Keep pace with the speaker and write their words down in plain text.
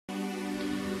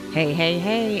Hey, hey,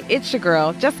 hey, it's your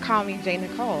girl. Just call me J.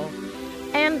 Nicole.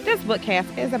 And this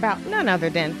bookcast is about none other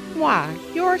than why,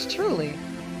 yours truly.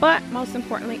 But most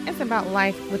importantly, it's about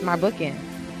life with my bookends.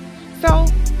 So,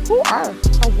 what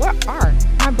are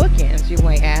my bookends, you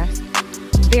may ask?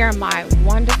 They are my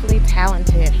wonderfully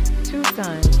talented two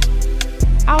sons,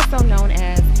 also known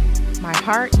as my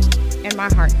heart and my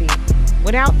heartbeat.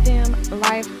 Without them,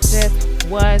 life just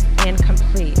was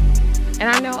incomplete. And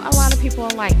I know a lot of people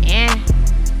are like,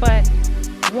 but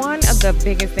one of the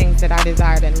biggest things that I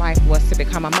desired in life was to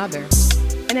become a mother.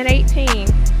 And at 18,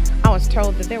 I was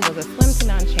told that there was a slim to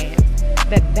none chance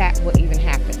that that would even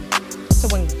happen. So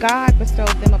when God bestowed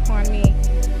them upon me,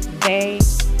 they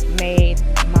made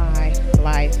my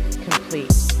life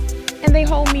complete. And they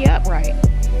hold me upright.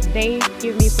 They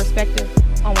give me perspective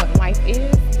on what life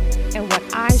is and what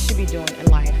I should be doing in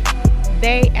life.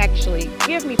 They actually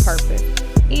give me purpose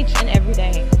each and every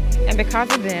day. And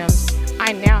because of them,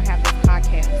 I now have this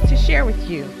podcast to share with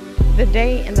you the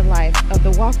day in the life of the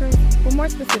Walkers, but more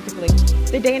specifically,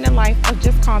 the day in the life of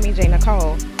Just Call Me J.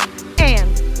 Nicole,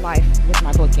 and life with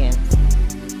my bookends.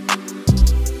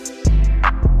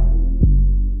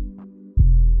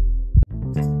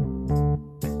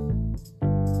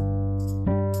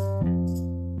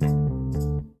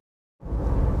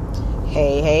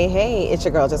 Hey, hey, hey, it's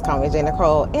your girl, Just Call Me J.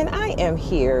 Nicole, and I am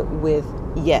here with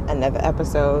yet another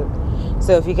episode.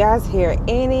 So if you guys hear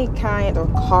any kind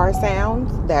of car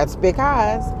sounds, that's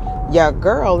because your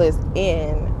girl is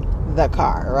in the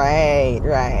car,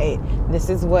 right. This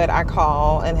is what I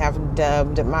call and have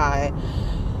dubbed my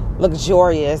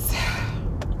luxurious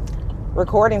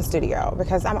recording studio,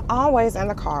 because I'm always in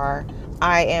the car.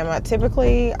 I am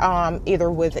typically either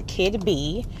with Kid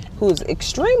B, who's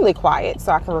extremely quiet,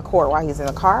 so I can record while he's in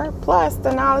the car, plus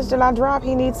the knowledge that I drop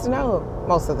he needs to know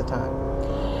most of the time.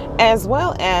 As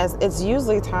well as it's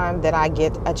usually time that I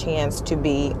get a chance to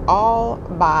be all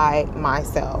by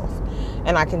myself,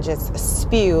 and I can just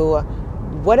spew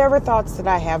whatever thoughts that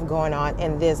I have going on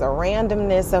in this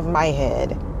randomness of my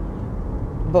head.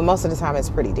 But most of the time it's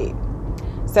pretty deep.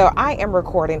 So I am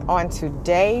recording on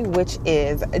today, which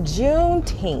is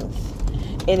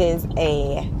Juneteenth. It is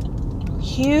a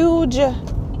huge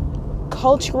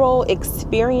cultural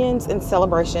experience and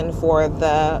celebration for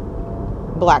the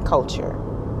Black culture.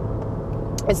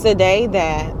 It's the day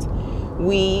that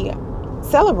we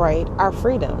celebrate our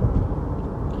freedom.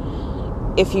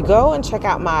 If you go and check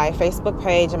out my Facebook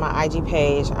page and my IG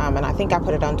page, and I think I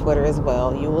put it on Twitter as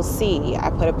well, you will see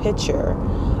I put a picture,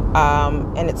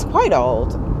 and it's quite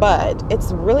old, but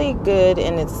it's really good,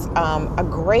 and it's a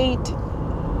great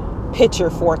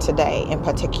picture for today in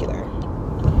particular.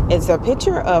 It's a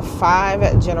picture of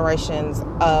 5 generations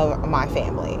of my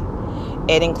family.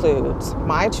 It includes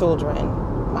my children,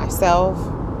 myself,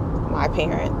 my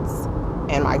parents,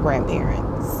 and my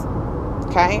grandparents.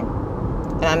 Okay?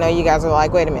 And I know you guys are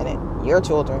like, wait a minute, your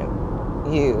children,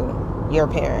 your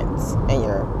parents, and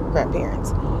your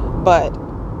grandparents. But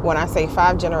when I say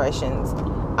 5 generations,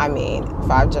 I mean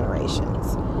 5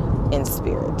 generations in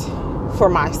spirit. For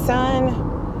my son,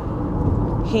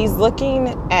 he's looking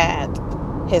at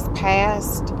his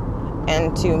past,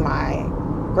 and to my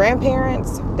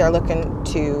grandparents, they're looking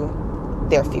to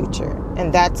their future.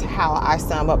 And that's how I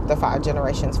sum up the 5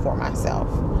 generations for myself.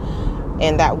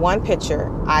 In that one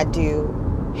picture, I do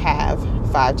have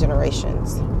 5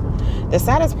 generations. The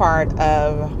saddest part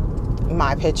of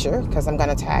my picture, because I'm going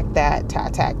to attack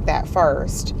that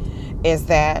first, is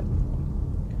that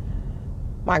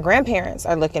my grandparents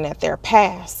are looking at their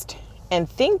past and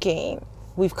thinking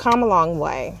we've come a long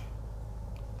way.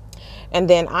 And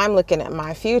then I'm looking at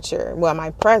my future,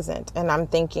 my present, and I'm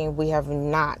thinking we have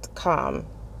not come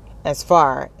as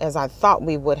far as I thought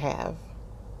we would have.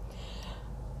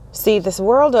 See, this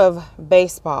world of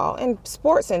baseball and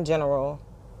sports in general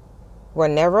were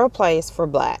never a place for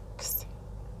Blacks.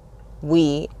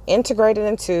 We integrated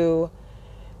into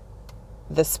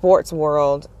the sports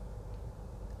world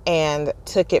and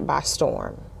took it by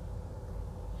storm.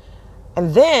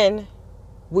 And then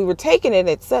we were taking it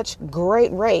at such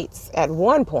great rates at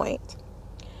one point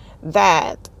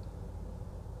that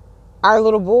our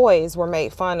little boys were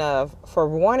made fun of for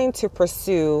wanting to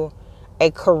pursue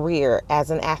a career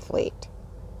as an athlete.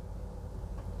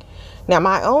 Now,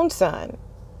 my own son,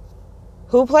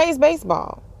 who plays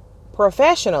baseball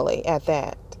professionally at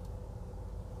that,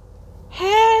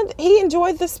 he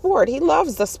enjoyed the sport. He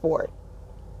loves the sport.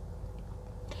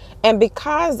 And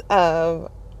because of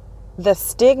the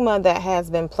stigma that has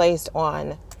been placed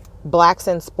on Blacks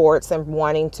in sports and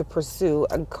wanting to pursue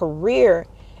a career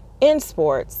in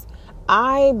sports,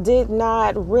 I did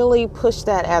not really push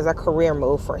that as a career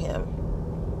move for him.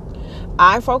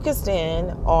 I focused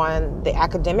in on the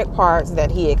academic parts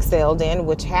that he excelled in,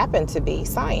 which happened to be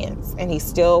science, and he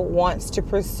still wants to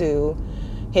pursue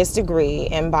his degree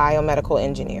in biomedical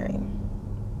engineering.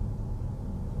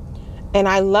 And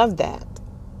I love that.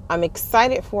 I'm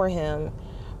excited for him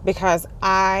because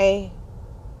I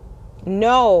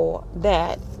know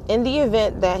that in the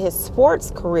event that his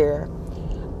sports career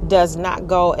does not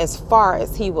go as far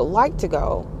as he would like to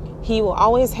go, he will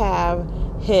always have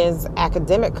his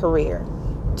academic career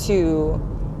to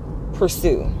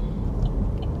pursue.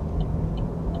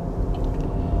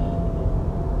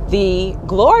 The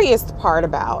glorious part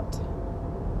about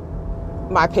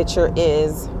my picture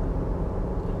is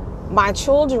my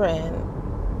children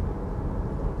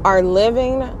are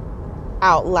living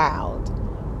out loud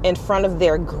in front of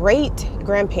their great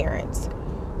grandparents,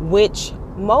 which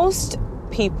most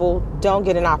people don't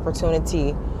get an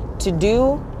opportunity to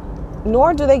do,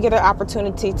 nor do they get an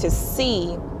opportunity to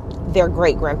see their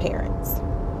great grandparents.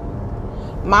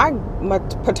 My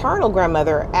paternal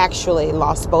grandmother actually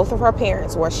lost both of her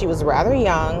parents when she was rather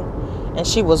young, and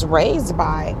she was raised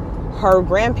by her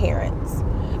grandparents,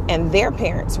 and their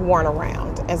parents weren't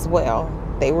around as well.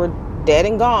 They were dead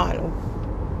and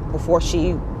gone before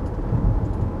she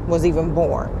was even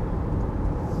born.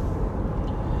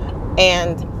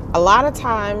 And a lot of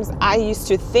times I used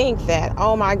to think that,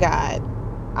 oh my God,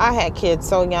 I had kids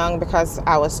so young, because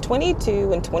I was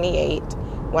 22 and 28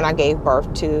 when I gave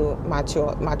birth to my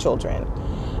children.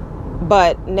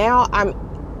 But now I'm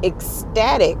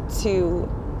ecstatic to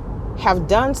have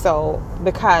done so,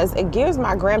 because it gives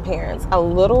my grandparents a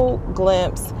little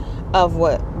glimpse of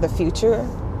what the future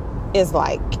is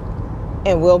like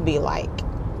and will be like.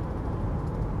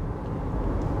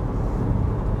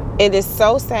 It is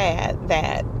so sad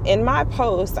that in my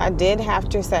post, I did have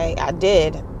to say,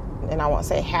 and I won't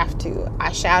say have to,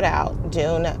 I shout out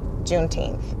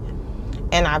Juneteenth.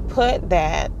 And I put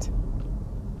that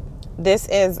this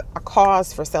is a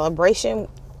cause for celebration.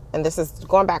 And this is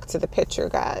going back to the picture,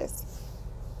 guys.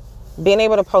 Being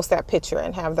able to post that picture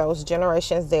and have those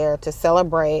generations there to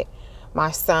celebrate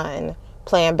my son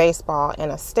playing baseball in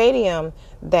a stadium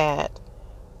that,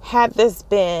 had this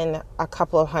been a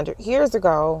couple of 100 years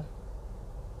ago,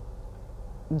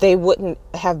 they wouldn't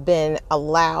have been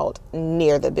allowed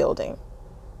near the building.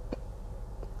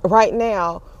 Right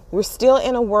now, we're still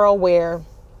in a world where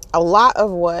a lot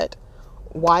of what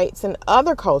whites and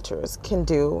other cultures can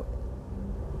do,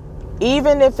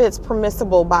 even if it's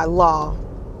permissible by law,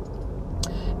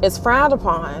 is frowned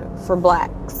upon for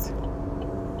blacks.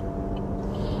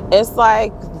 It's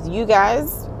like, you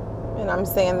guys, and I'm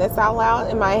saying this out loud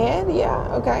in my head, yeah,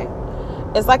 okay.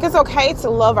 It's like it's okay to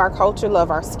love our culture,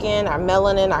 love our skin, our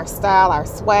melanin, our style, our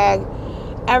swag,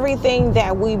 everything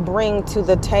that we bring to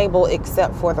the table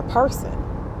except for the person.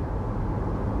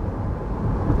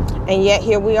 And yet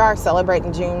here we are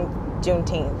celebrating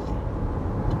Juneteenth.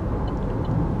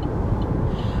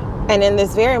 And in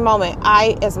this very moment,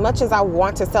 as much as I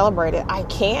want to celebrate it, I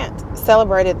can't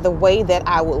celebrate it the way that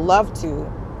I would love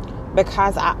to,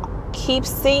 because I keep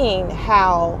seeing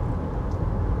how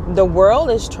the world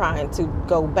is trying to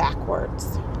go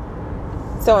backwards.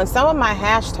 So in some of my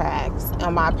hashtags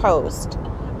on my post,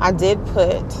 I did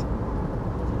put,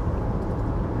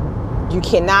 you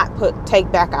cannot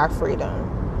take back our freedom.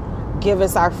 Give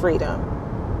us our freedom.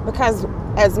 Because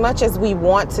as much as we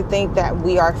want to think that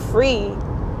we are free,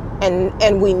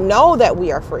 and we know that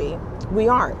we are free, we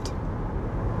aren't.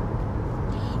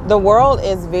 The world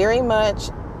is very much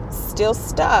still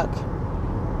stuck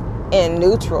in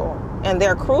neutral. And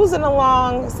they're cruising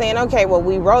along saying, okay, well,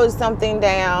 we wrote something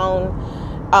down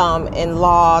in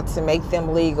law to make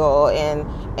them legal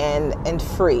and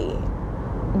free.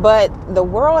 But the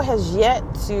world has yet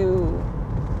to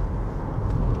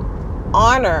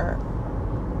honor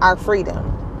our freedom.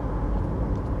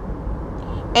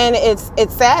 And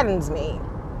it saddens me,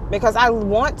 because I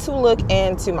want to look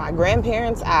into my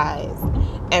grandparents' eyes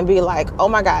and be like, oh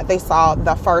my God, they saw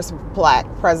the first black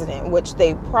president, which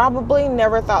they probably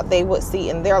never thought they would see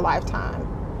in their lifetime.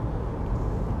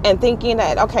 And thinking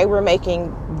that, okay, we're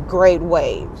making great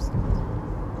waves.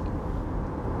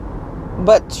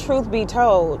 But truth be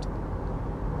told,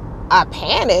 I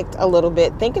panicked a little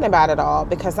bit thinking about it all,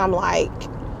 because I'm like,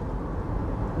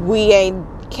 we ain't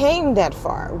came that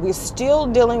far. We're still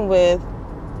dealing with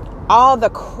all the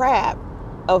crap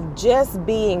of just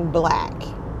being black.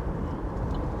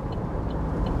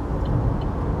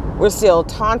 We're still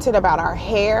taunted about our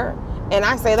hair. And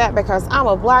I say that because I'm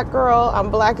a black girl.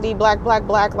 I'm blackity, black,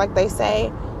 like they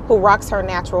say, who rocks her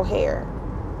natural hair.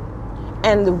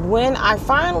 And when I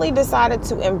finally decided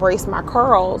to embrace my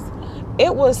curls,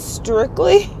 it was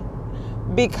strictly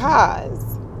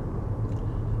because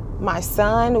my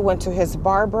son went to his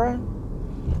barber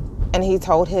and he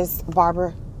told his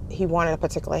barber he wanted a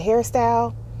particular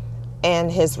hairstyle,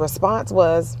 and his response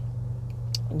was,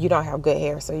 "You don't have good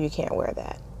hair, so you can't wear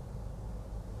that."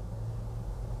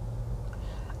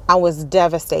 I was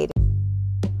devastated.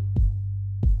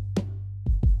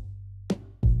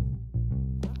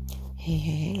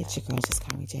 Hey, it's your girl, just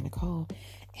call me Jay Nicole.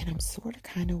 And I'm sort of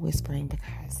kind of whispering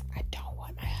because I don't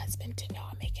want my husband to know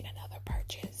I'm making another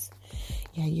purchase.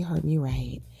 Yeah, you heard me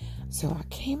right. So I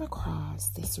came across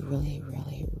this really,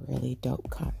 really, really dope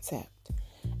concept.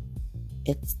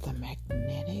 It's the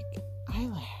magnetic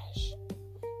eyelash.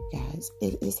 Guys,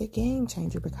 it is a game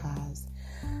changer because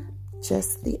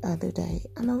just the other day,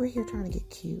 I'm over here trying to get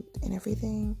cute and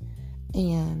everything,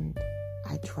 and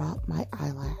I dropped my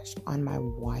eyelash on my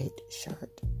white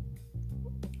shirt.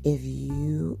 If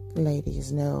you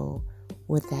ladies know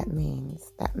what that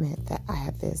means, that meant that I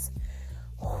had this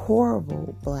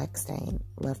horrible black stain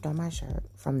left on my shirt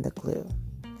from the glue.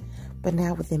 But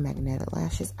now with the magnetic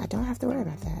lashes, I don't have to worry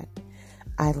about that.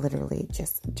 I literally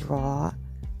just draw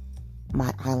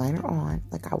my eyeliner on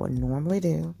like I would normally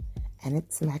do, and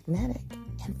it's magnetic,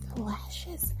 and the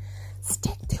lashes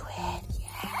stick to it.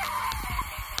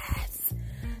 Yes!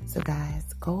 So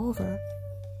guys, go over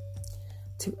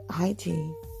to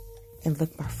IG and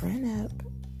look my friend up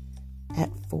at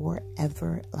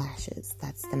Forever Lashes.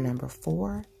 That's the number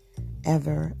 4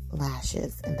 Ever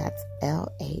Lashes, and that's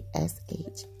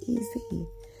LASHEZ.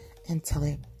 And tell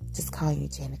her, just call you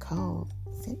Jay Nicole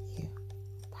sent you.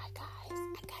 Bye guys,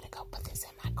 I gotta go put this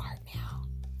in my cart now.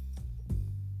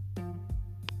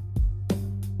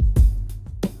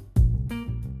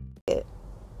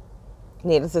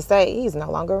 Needless to say, he's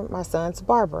no longer my son's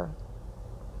barber.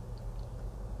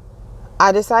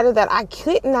 I decided that I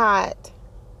could not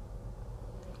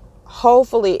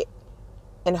hopefully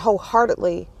and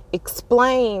wholeheartedly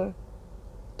explain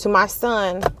to my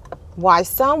son why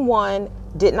someone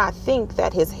did not think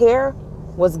that his hair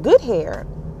was good hair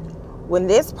when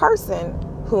this person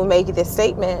who made this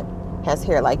statement has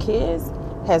hair like his,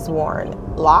 has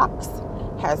worn locks,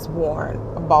 has worn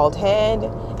a bald head,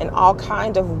 and all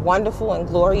kind of wonderful and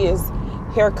glorious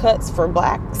haircuts for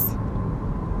blacks,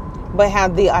 but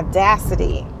have the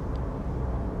audacity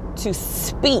to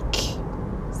speak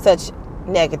such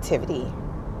negativity.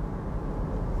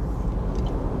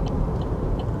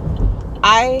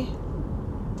 I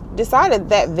decided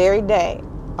that very day,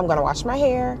 I'm going to wash my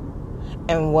hair,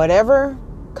 and whatever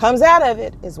comes out of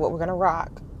it is what we're going to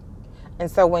rock. And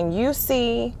so when you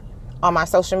see on my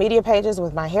social media pages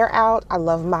with my hair out, I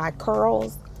love my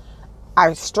curls.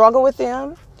 I struggle with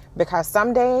them because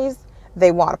some days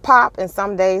they want to pop, and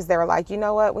some days they're like, you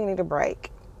know what, we need a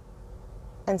break.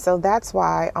 And so that's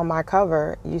why on my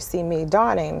cover, you see me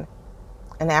donning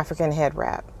an African head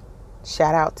wrap.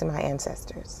 Shout out to my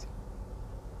ancestors.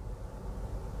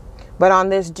 But on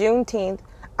this Juneteenth,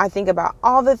 I think about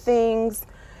all the things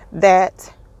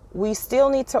that we still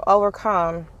need to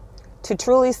overcome to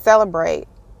truly celebrate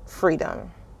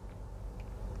freedom.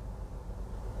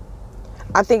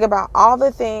 I think about all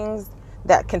the things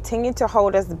that continue to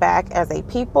hold us back as a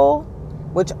people,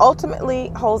 which ultimately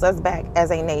holds us back as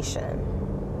a nation.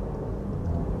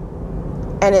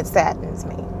 And it saddens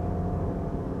me.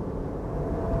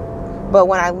 But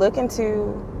when I look into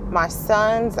my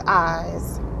son's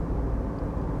eyes,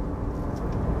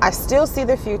 I still see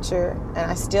the future, and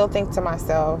I still think to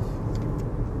myself,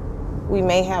 we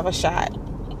may have a shot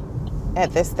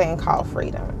at this thing called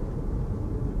freedom.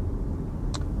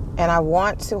 And I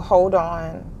want to hold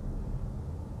on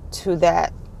to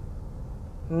that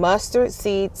mustard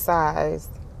seed size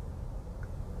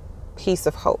piece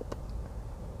of hope.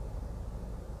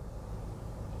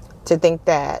 To think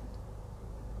that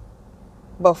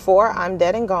before I'm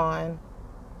dead and gone,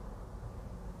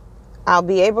 I'll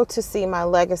be able to see my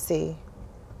legacy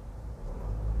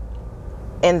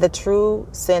in the true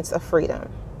sense of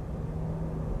freedom.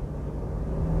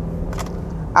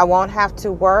 I won't have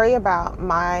to worry about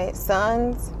my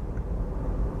sons,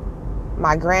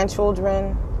 my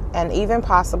grandchildren, and even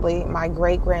possibly my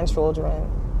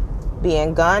great-grandchildren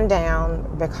being gunned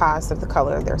down because of the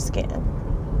color of their skin.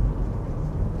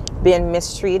 Being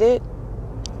mistreated,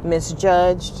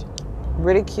 misjudged,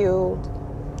 ridiculed,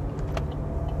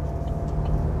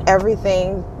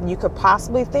 everything you could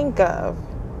possibly think of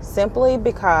simply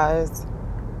because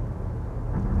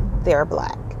they're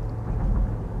black.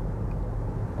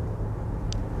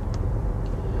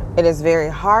 It is very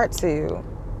hard to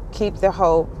keep the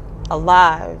hope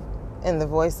alive in the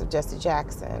voice of Jesse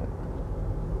Jackson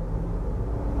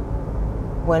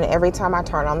when every time I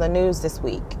turn on the news this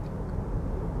week,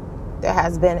 there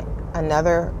has been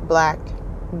another black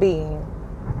being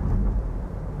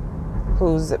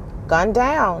who's gone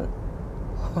down.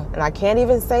 And I can't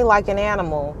even say like an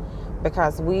animal,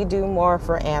 because we do more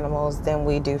for animals than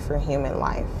we do for human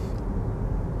life.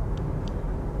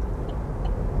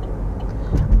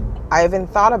 I even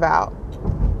thought about,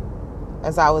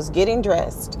 as I was getting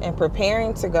dressed and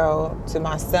preparing to go to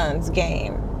my son's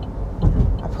game,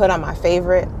 I put on my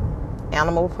favorite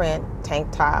animal print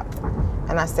tank top,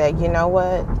 and I said, you know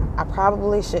what? I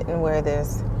probably shouldn't wear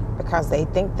this because they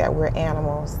think that we're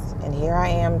animals, and here I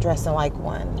am dressing like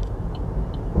one.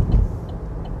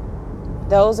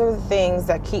 Those are the things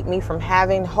that keep me from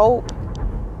having hope,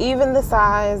 even the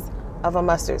size of a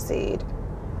mustard seed,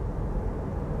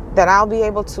 that I'll be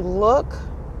able to look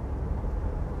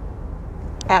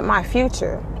at my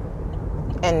future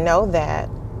and know that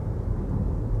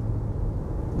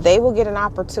they will get an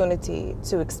opportunity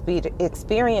to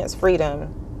experience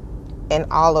freedom in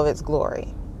all of its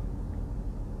glory.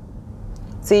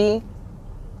 See,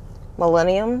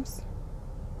 millennials,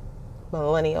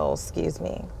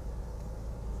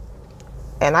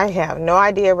 and I have no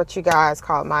idea what you guys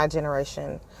call my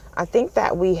generation. I think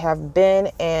that we have been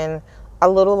in a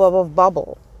little of a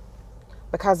bubble,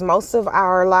 because most of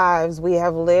our lives we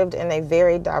have lived in a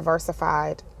very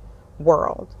diversified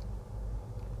world.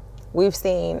 We've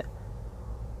seen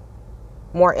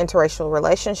more interracial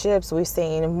relationships. We've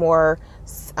seen more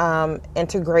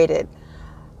integrated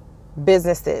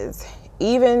businesses.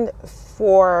 Even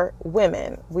for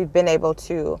women, we've been able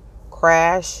to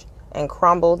crash and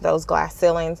crumble those glass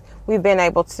ceilings. We've been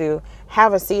able to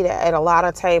have a seat at a lot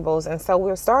of tables. And so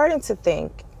we're starting to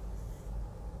think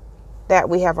that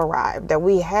we have arrived, that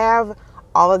we have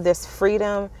all of this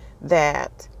freedom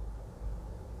that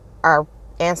our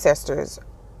ancestors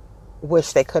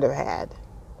wish they could have had.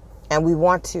 And we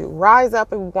want to rise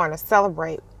up and we want to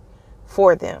celebrate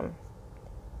for them.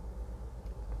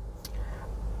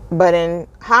 But in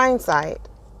hindsight,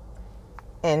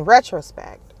 in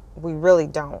retrospect, we really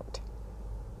don't.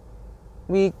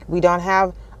 We don't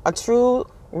have a true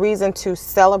reason to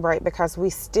celebrate, because we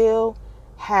still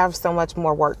have so much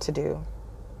more work to do.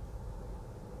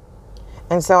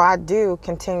 And so I do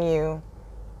continue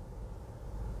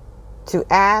to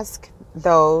ask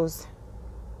those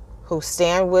who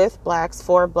stand with blacks,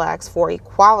 for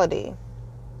equality,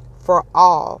 for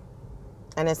all.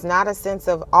 And it's not a sense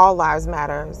of all lives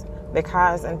matters,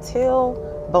 because until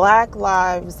black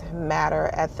lives matter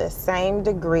at the same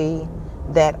degree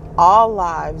that all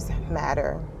lives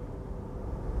matter,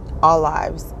 all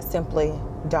lives simply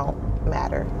don't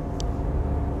matter.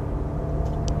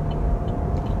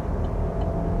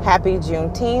 Happy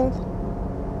Juneteenth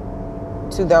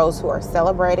to those who are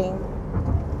celebrating.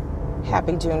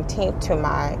 Happy Juneteenth to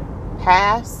my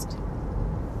past.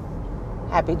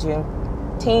 Happy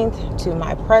Juneteenth to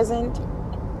my present.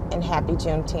 And happy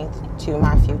Juneteenth to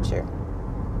my future.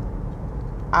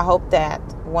 I hope that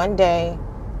one day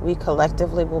we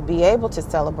collectively will be able to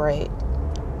celebrate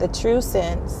the true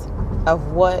sense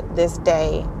of what this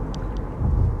day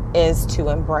is to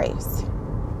embrace: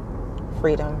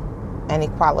 freedom and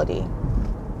equality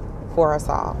for us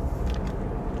all.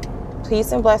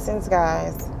 Peace and blessings,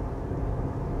 guys.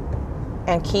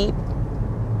 And keep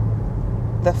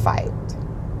the fight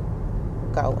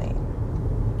going.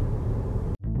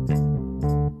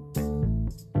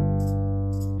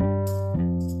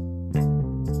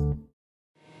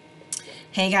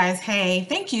 Hey guys, hey,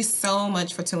 thank you so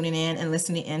much for tuning in and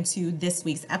listening into this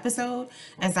week's episode.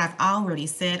 As I've already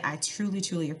said, I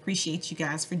truly appreciate you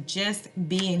guys for just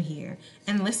being here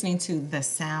and listening to the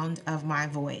sound of my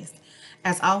voice.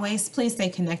 As always, please stay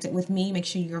connected with me. Make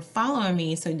sure you're following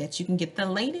me so that you can get the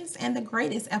latest and the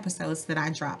greatest episodes that I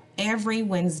drop every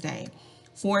Wednesday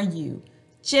for you.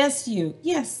 Just you.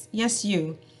 Yes,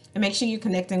 you. And make sure you're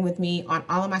connecting with me on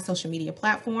all of my social media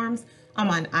platforms. I'm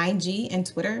on IG and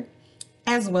Twitter,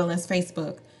 as well as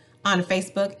Facebook. On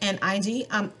Facebook and IG,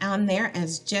 I'm on there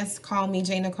as Just Call Me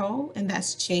J Nicole, and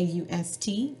that's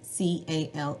JUSTCALLME,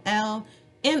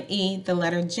 the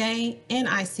letter J,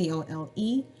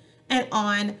 NICOLE. And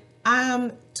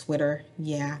on Twitter,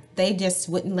 yeah, they just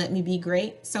wouldn't let me be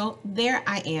great, so there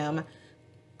I am.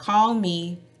 Call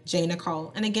me J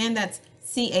Nicole, and again, that's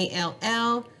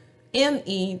CALLME,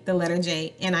 the letter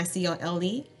J,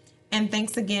 NICOLE. And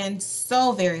thanks again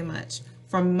so very much,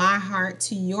 from my heart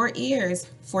to your ears,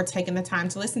 for taking the time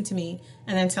to listen to me.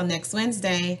 And until next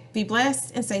Wednesday, be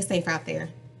blessed and stay safe out there.